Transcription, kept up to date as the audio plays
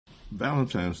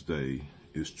Valentine's Day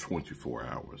is 24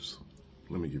 hours.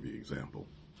 Let me give you an example.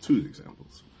 Two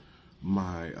examples.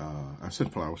 I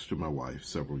sent flowers to my wife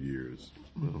several years,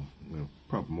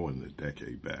 probably more than a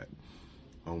decade back,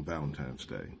 on Valentine's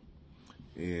Day.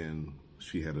 And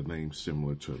she had a name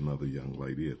similar to another young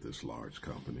lady at this large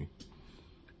company.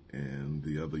 And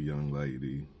the other young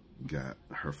lady got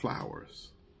her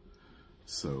flowers.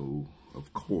 So,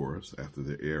 of course, after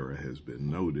the error has been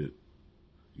noted,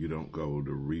 you don't go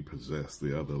to repossess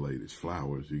the other lady's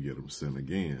flowers, you get them sent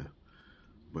again.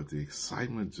 But the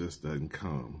excitement just doesn't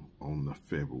come on the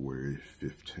February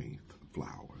 15th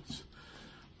flowers.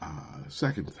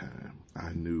 Second time,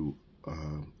 I knew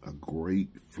a great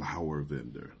flower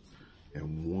vendor,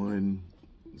 and one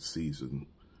season,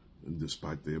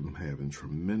 despite them having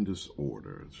tremendous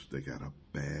orders, they got a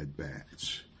bad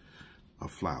batch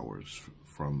of flowers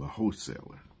from the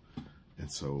wholesaler.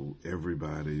 And so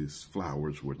everybody's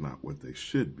flowers were not what they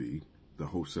should be. The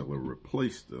wholesaler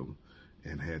replaced them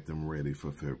and had them ready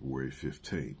for February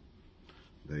 15th.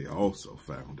 They also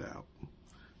found out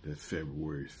that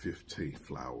February 15th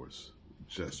flowers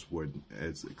just weren't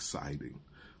as exciting.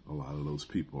 A lot of those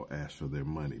people asked for their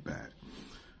money back.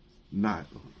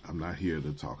 I'm not here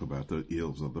to talk about the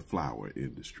ills of the flower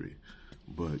industry,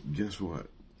 but guess what?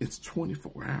 It's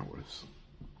 24 hours.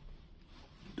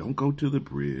 Don't go to the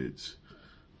bridge.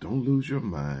 Don't lose your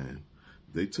mind.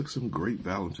 They took some great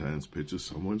Valentine's pictures.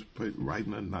 Someone's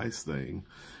writing a nice thing,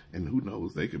 and who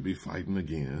knows, they could be fighting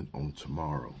again on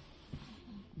tomorrow.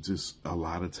 Just a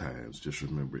lot of times, just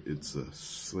remember, it's a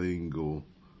single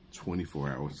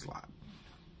 24-hour slot.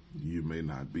 You may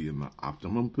not be in the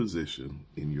optimum position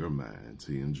in your mind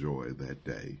to enjoy that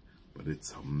day, but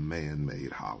it's a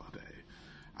man-made holiday.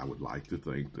 I would like to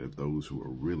think that those who are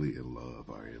really in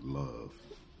love are in love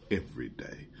every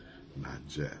day, not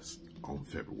just on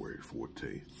February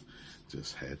 14th.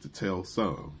 Just had to tell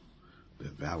some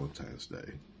that Valentine's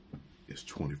Day is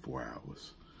 24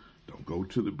 hours. Don't go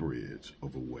to the bridge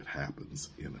over what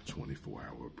happens in a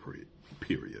 24-hour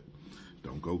period.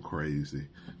 Don't go crazy.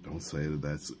 Don't say that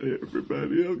that's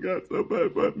everybody else got somebody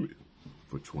but me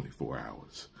for 24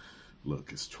 hours.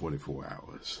 Look, it's 24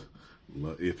 hours.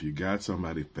 If you got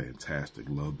somebody, fantastic.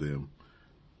 Love them.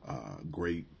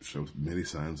 Great. Show many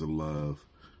signs of love.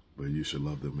 But you should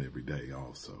love them every day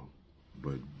also.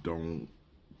 But don't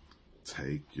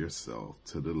take yourself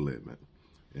to the limit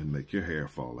and make your hair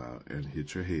fall out and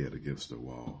hit your head against the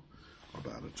wall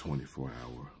about a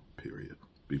 24-hour period.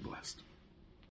 Be blessed.